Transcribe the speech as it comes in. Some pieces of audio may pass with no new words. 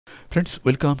Friends,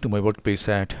 welcome to my workplace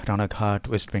at Ranaghat,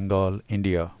 West Bengal,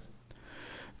 India.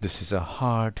 This is a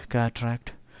hard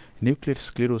cataract. Nuclear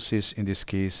sclerosis in this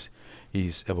case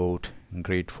is about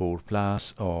grade 4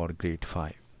 plus or grade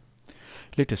 5.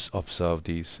 Let us observe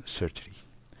this surgery.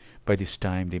 By this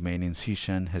time the main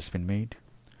incision has been made.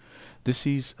 This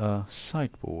is a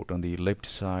side port on the left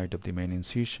side of the main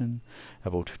incision,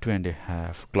 about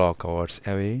 2.5 clock hours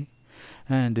away.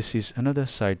 And this is another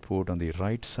side port on the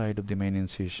right side of the main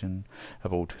incision,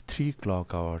 about 3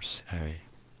 clock hours away.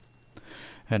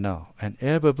 And now an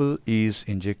air bubble is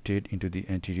injected into the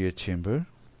anterior chamber.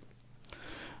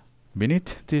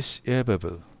 Beneath this air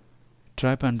bubble,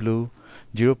 trypan blue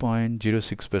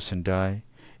 0.06% dye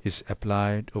is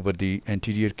applied over the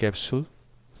anterior capsule,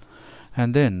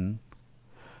 and then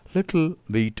little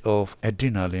bit of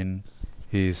adrenaline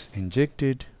is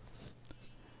injected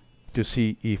to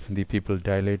see if the pupil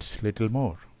dilates little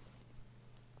more.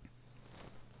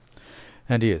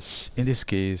 And yes, in this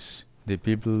case the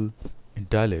pupil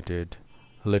dilated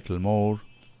a little more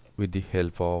with the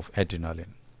help of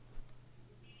adrenaline.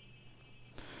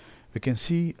 We can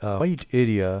see a white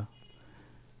area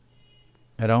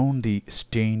around the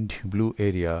stained blue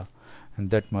area,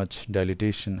 and that much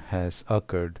dilatation has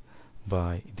occurred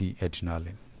by the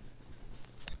adrenaline.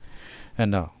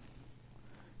 And now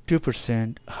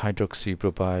 2%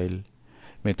 hydroxypropyl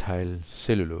methyl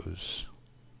cellulose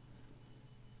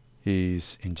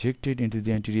is injected into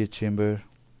the anterior chamber.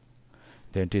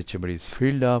 The anterior chamber is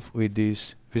filled up with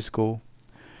this visco,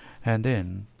 and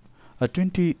then a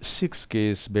 26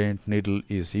 gauge bent needle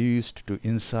is used to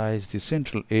incise the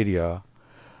central area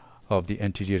of the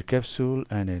anterior capsule,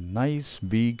 and a nice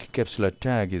big capsular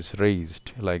tag is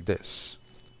raised like this.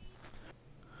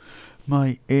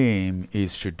 My aim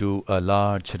is to do a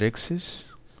large Rhexis,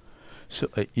 so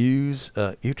I use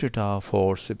a utrata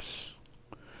forceps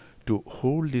to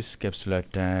hold this capsular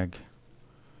tag,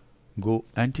 go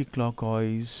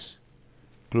anti-clockwise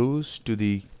close to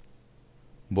the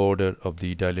border of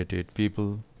the dilated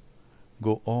pupil,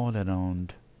 go all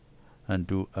around and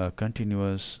do a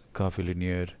continuous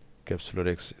curvilinear capsular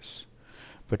Rhexis.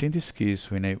 But in this case,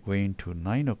 when I went to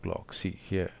 9 o'clock, see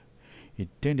here, it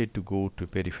tended to go to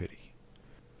periphery.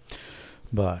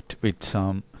 But with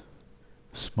some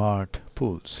smart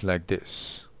pulls like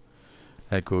this,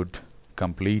 I could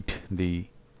complete the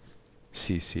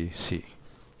CCC.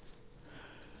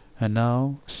 And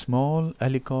now small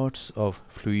aliquots of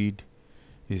fluid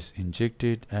is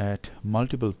injected at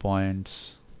multiple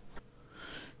points.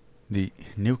 The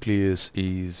nucleus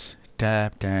is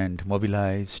tapped and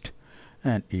mobilized,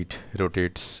 and it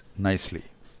rotates nicely.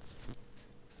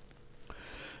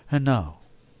 And now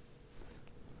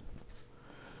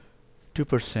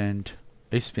 2%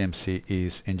 HPMC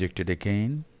is injected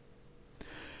again,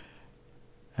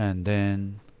 and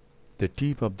then the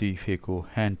tip of the phaco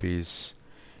handpiece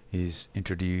is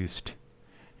introduced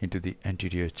into the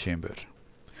anterior chamber.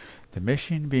 The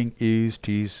machine being used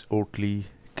is Ocular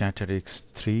Cataract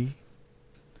 3,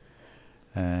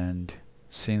 and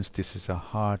since this is a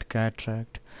hard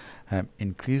cataract, I am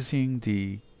increasing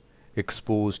the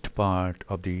exposed part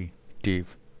of the tip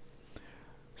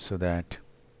so that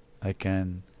I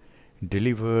can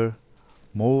deliver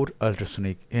more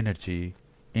ultrasonic energy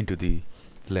into the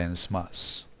lens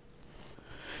mass.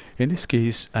 In this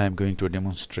case, I am going to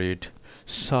demonstrate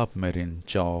submarine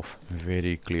jaw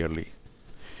very clearly.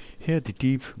 Here the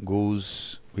tip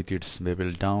goes with its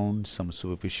bevel down, some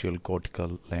superficial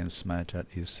cortical lens matter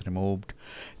is removed,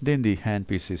 then the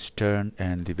handpiece is turned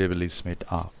and the bevel is made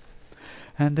up.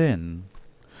 And then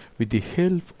with the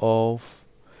help of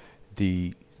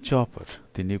the chopper,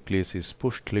 the nucleus is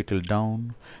pushed little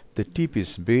down, the tip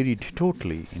is buried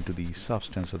totally into the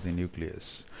substance of the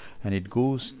nucleus, and it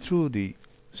goes through the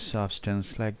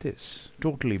substance like this,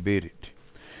 totally buried,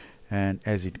 and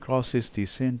as it crosses the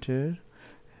center,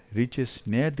 reaches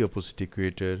near the opposite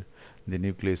equator, the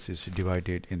nucleus is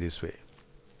divided in this way.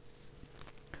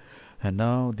 And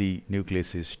now the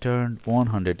nucleus is turned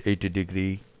 180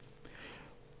 degree,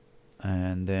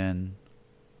 and then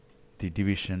the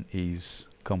division is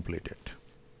completed.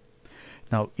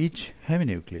 Now each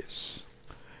heminucleus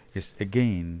is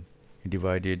again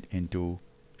divided into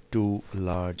 2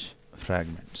 large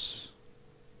fragments.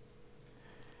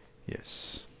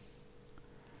 Yes,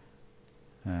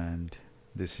 and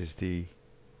this is the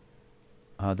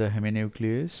other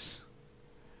heminucleus.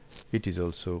 It is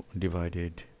also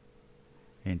divided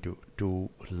into 2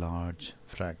 large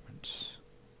fragments.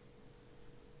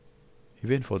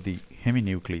 Even for the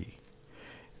heminuclei,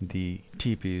 the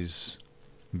tip is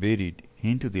buried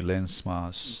into the lens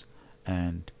mass,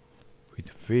 and with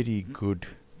very good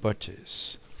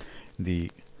purchase,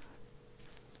 the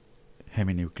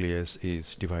heminucleus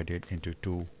is divided into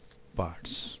two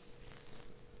parts.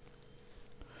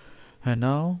 And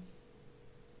now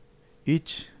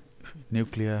each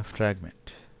nuclear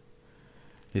fragment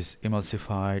is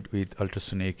emulsified with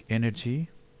ultrasonic energy.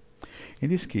 In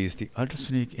this case, the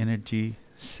ultrasonic energy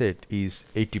set is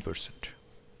 80%.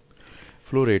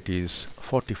 Flow rate is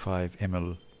 45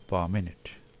 ml per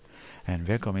minute and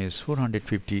vacuum is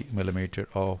 450 millimeter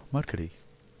of mercury.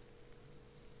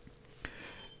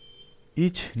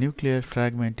 Each nuclear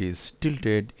fragment is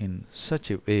tilted in such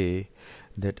a way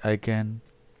that I can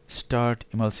start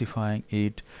emulsifying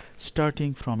it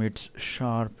starting from its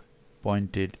sharp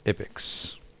pointed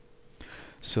apex,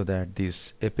 so that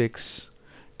this apex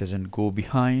doesn't go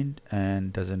behind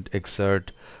and doesn't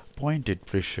exert pointed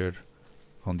pressure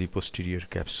on the posterior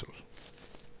capsule.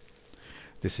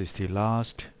 This is the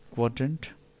last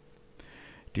quadrant.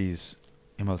 It is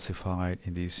emulsified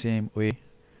in the same way.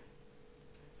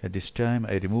 At this time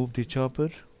I remove the chopper.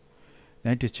 The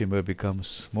antechamber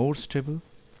becomes more stable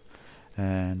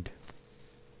and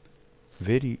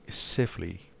very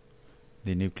safely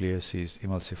the nucleus is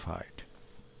emulsified.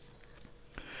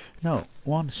 Now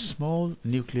one small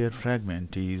nuclear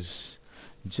fragment is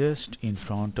just in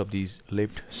front of the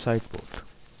left side port.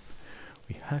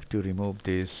 We have to remove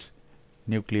this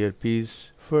nuclear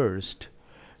piece first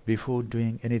before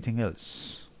doing anything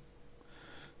else.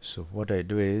 So what I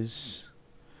do is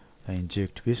I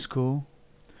inject visco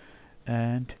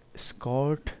and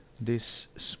escort this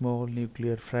small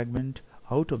nuclear fragment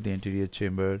out of the anterior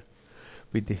chamber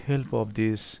with the help of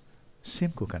this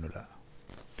Simcoe cannula.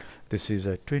 This is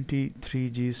a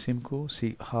 23G Simcoe.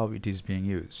 See how it is being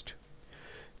used.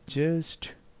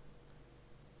 Just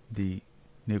the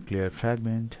nuclear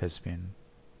fragment has been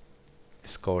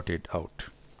escorted out.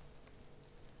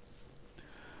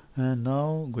 And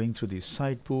now going through the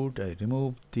side port, I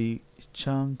remove the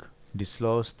chunk,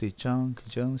 dislodge the chunk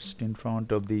just in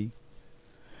front of the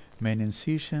main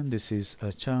incision. This is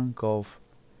a chunk of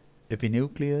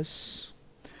epinucleus,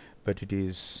 but it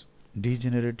is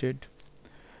degenerated,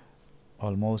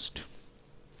 almost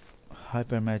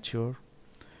hypermature.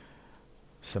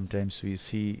 Sometimes we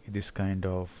see this kind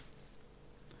of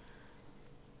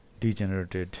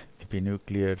degenerated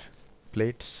epinuclear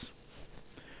plates.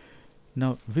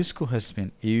 Now visco has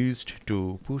been used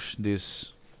to push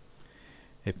this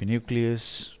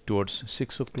epinucleus towards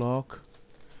 6 o'clock.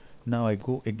 Now I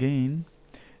go again,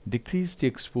 decrease the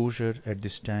exposure at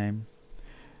this time,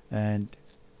 and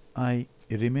I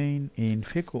remain in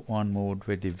phaco on mode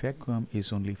where the vacuum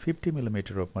is only 50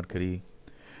 millimeter of mercury,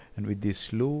 and with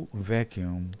this low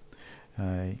vacuum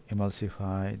I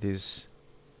emulsify this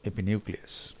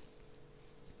epinucleus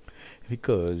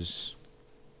because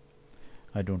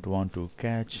I don't want to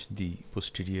catch the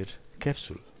posterior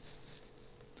capsule.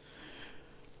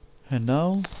 And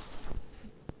now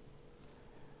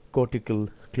cortical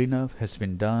cleanup has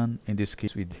been done, in this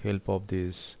case with the help of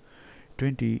this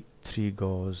 23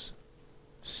 gauge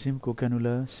Simcoe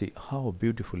cannula. See how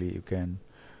beautifully you can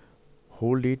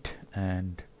hold it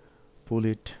and pull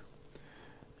it.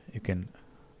 You can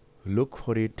look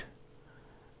for it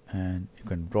and you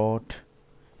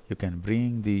can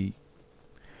bring the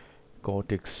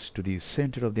cortex to the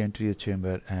center of the anterior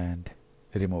chamber and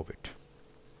remove it.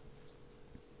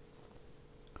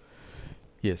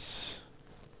 Yes,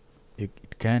 it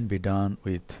can be done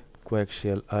with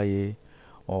coaxial IA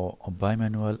or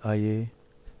bimanual IA.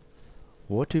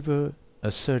 Whatever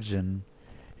a surgeon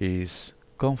is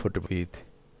comfortable with,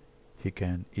 he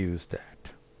can use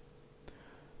that.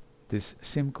 This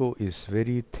Simcoe is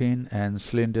very thin and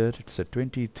slender. It's a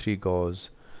 23 gauge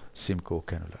Simcoe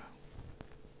cannula.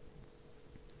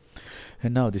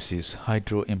 And now this is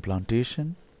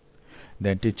hydroimplantation. The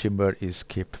antechamber is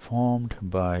kept formed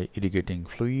by irrigating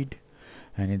fluid,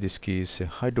 and in this case a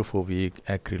hydrophobic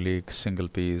acrylic single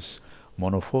piece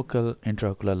monofocal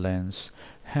intraocular lens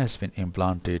has been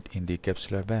implanted in the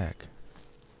capsular bag.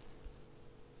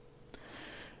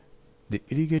 The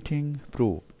irrigating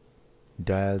probe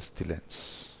dials the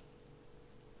lens.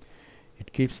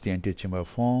 It keeps the antechamber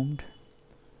formed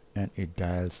and it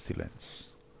dials the lens.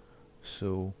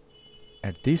 So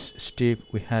at this step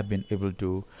we have been able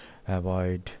to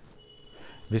avoid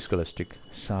viscoelastic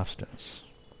substance.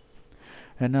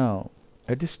 And now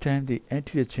at this time the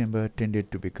anterior chamber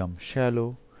tended to become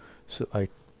shallow, so I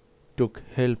took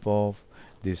help of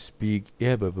this big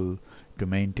air bubble to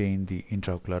maintain the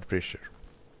intraocular pressure.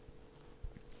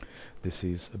 This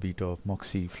is a bit of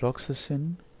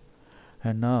moxifloxacin,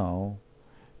 and now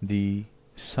the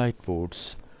side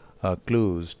ports are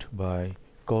closed by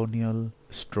corneal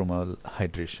stromal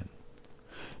hydration.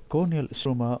 corneal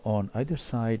stroma on either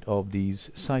side of these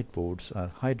sideboards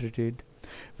are hydrated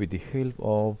with the help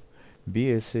of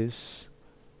BSS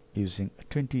using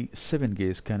 27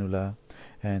 gauge cannula,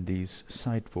 and these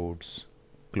sideboards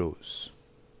close.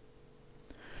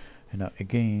 And now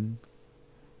again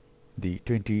the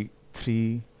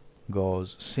 23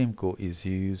 gauge Simcoe is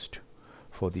used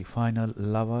for the final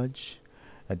lavage.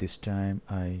 At this time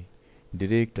I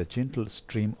direct a gentle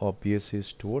stream of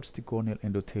BSS towards the corneal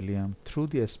endothelium through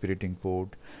the aspirating port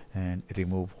and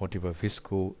remove whatever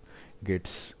visco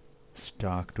gets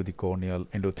stuck to the corneal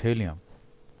endothelium.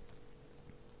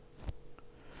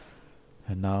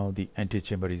 And now the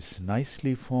antechamber is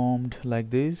nicely formed like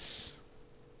this.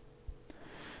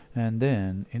 And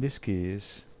then in this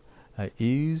case I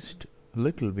used a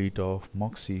little bit of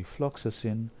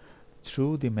moxifloxacin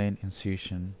through the main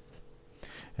incision.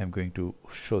 I'm going to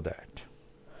show that.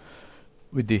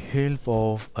 With the help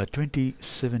of a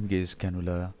 27 gauge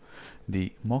cannula,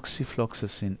 the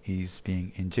moxifloxacin is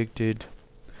being injected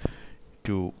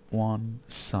to one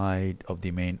side of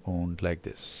the main wound like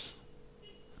this.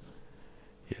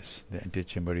 Yes, the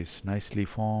antechamber is nicely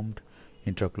formed.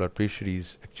 Intraocular pressure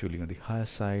is actually on the higher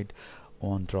side.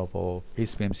 One drop of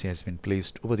HPMC has been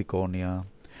placed over the cornea,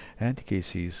 and the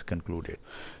case is concluded.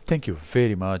 Thank you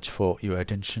very much for your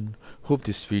attention. Hope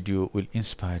this video will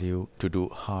inspire you to do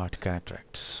hard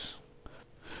cataracts.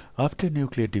 After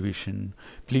nuclear division,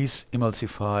 please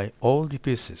emulsify all the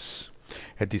pieces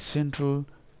at the central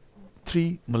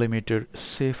 3 mm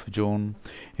safe zone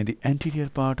in the anterior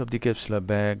part of the capsular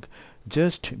bag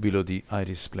just below the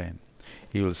iris plane.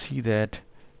 You will see that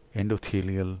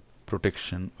endothelial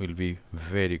protection will be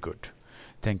very good.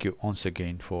 Thank you once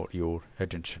again for your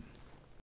attention.